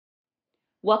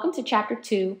Welcome to Chapter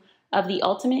 2 of the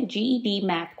Ultimate GED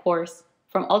Math Course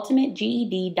from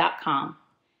ultimateged.com.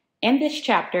 In this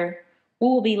chapter, we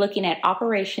will be looking at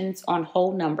operations on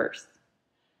whole numbers.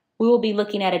 We will be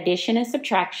looking at addition and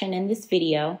subtraction in this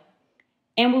video,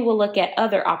 and we will look at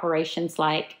other operations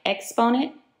like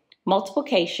exponent,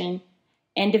 multiplication,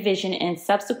 and division in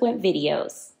subsequent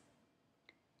videos.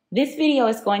 This video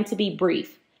is going to be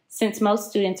brief since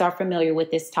most students are familiar with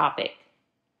this topic.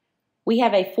 We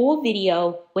have a full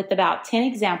video with about 10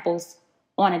 examples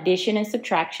on addition and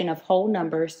subtraction of whole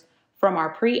numbers from our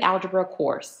pre-algebra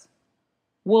course.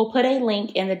 We'll put a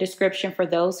link in the description for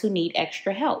those who need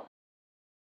extra help.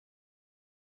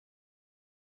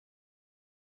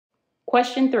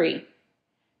 Question 3.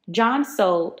 John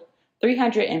sold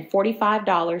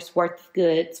 $345 worth of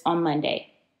goods on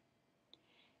Monday,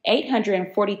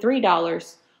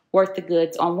 $843 worth of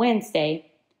goods on Wednesday,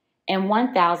 and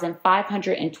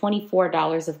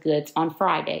 $1,524 of goods on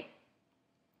Friday.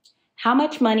 How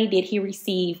much money did he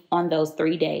receive on those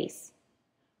 3 days?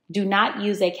 Do not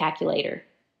use a calculator.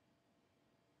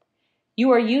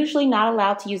 You are usually not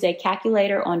allowed to use a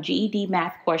calculator on GED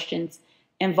math questions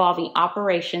involving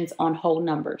operations on whole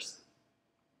numbers.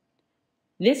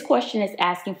 This question is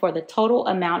asking for the total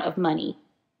amount of money.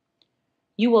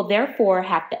 You will therefore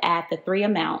have to add the three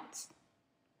amounts.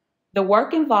 The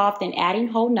work involved in adding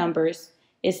whole numbers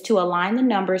is to align the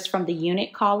numbers from the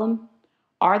unit column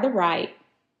or the right,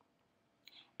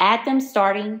 add them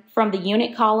starting from the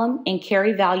unit column and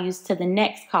carry values to the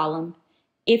next column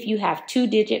if you have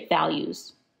two-digit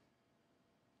values.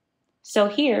 So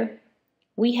here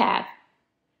we have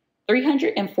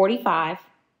 345,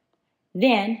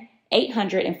 then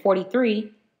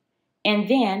 843, and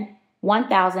then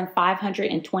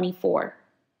 1,524.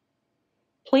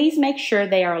 Please make sure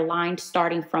they are aligned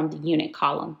starting from the unit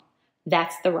column.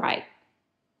 That's the right.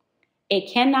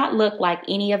 It cannot look like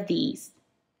any of these.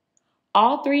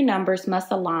 All three numbers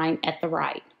must align at the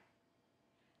right.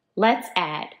 Let's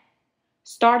add,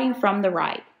 starting from the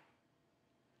right.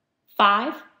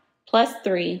 5 plus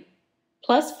 3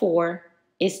 plus 4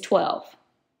 is 12.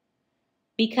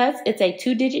 Because it's a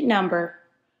two-digit number,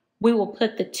 we will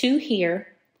put the 2 here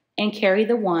and carry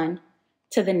the 1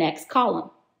 to the next column.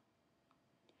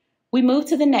 We move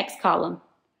to the next column.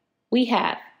 We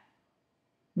have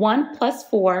 1 plus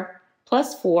 4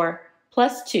 plus 4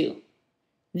 plus 2.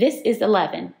 This is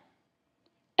 11.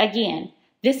 Again,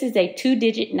 this is a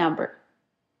two-digit number.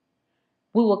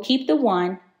 We will keep the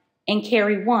 1 and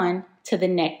carry 1 to the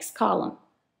next column.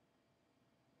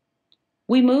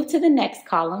 We move to the next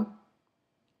column.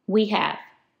 We have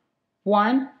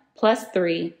 1 plus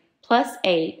 3 plus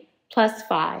 8 plus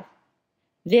 5.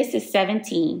 This is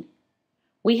 17.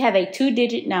 We have a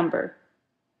two-digit number.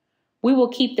 We will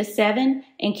keep the 7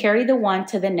 and carry the 1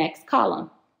 to the next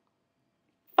column.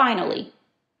 Finally,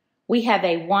 we have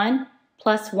a 1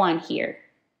 plus 1 here.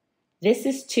 This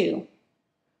is 2.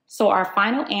 So our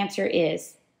final answer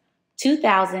is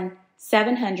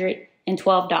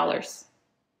 $2,712.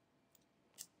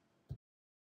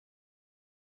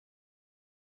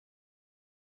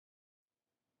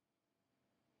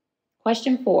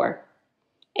 Question 4.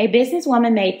 A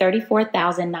businesswoman made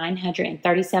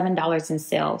 $34,937 in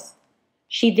sales.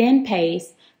 She then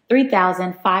pays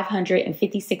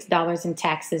 $3,556 in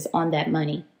taxes on that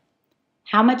money.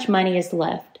 How much money is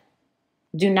left?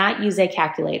 Do not use a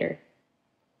calculator.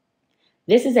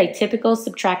 This is a typical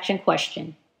subtraction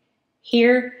question.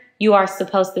 Here, you are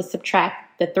supposed to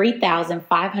subtract the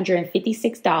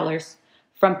 $3,556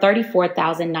 from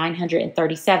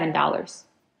 $34,937.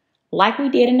 Like we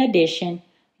did in addition,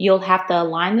 you'll have to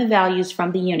align the values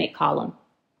from the unit column.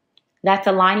 That's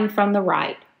aligning from the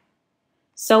right.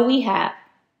 So we have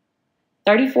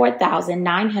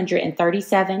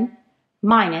 34,937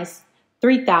 minus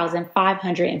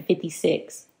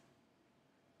 3,556.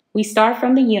 We start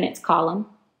from the units column.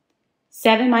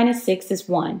 7 minus 6 is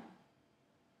 1.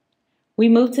 We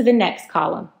move to the next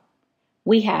column.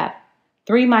 We have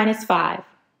 3 minus 5.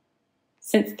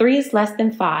 Since 3 is less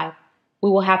than 5, we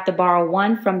will have to borrow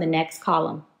 1 from the next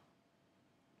column.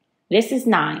 This is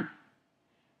 9.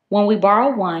 When we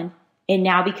borrow 1, it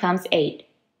now becomes 8.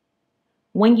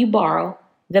 When you borrow,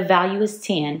 the value is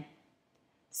 10.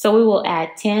 So we will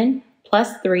add 10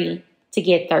 plus 3 to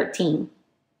get 13.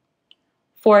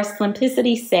 For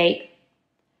simplicity's sake,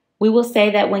 we will say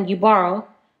that when you borrow,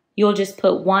 you'll just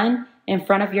put 1 in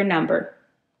front of your number.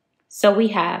 So we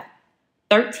have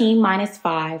 13 minus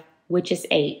 5, which is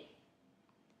 8.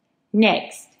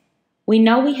 Next, we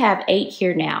know we have 8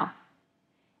 here now.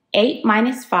 8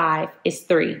 minus 5 is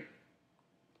 3.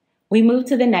 We move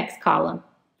to the next column.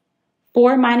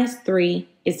 4 minus 3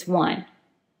 is 1.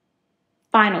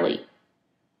 Finally,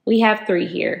 we have 3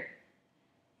 here.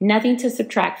 Nothing to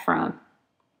subtract from.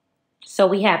 So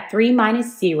we have 3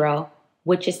 minus 0,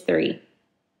 which is 3.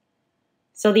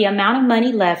 So the amount of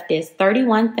money left is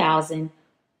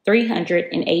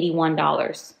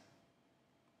 $31,381.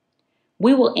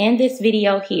 We will end this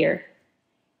video here.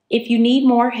 If you need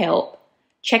more help,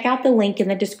 check out the link in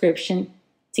the description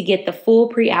to get the full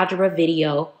pre-algebra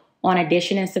video on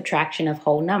addition and subtraction of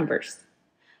whole numbers.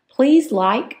 Please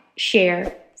like,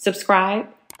 share, subscribe,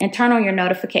 and turn on your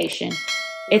notification.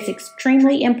 It's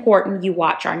extremely important you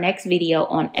watch our next video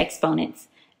on exponents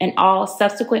and all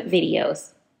subsequent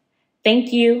videos.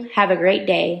 Thank you. Have a great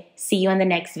day. See you in the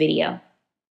next video.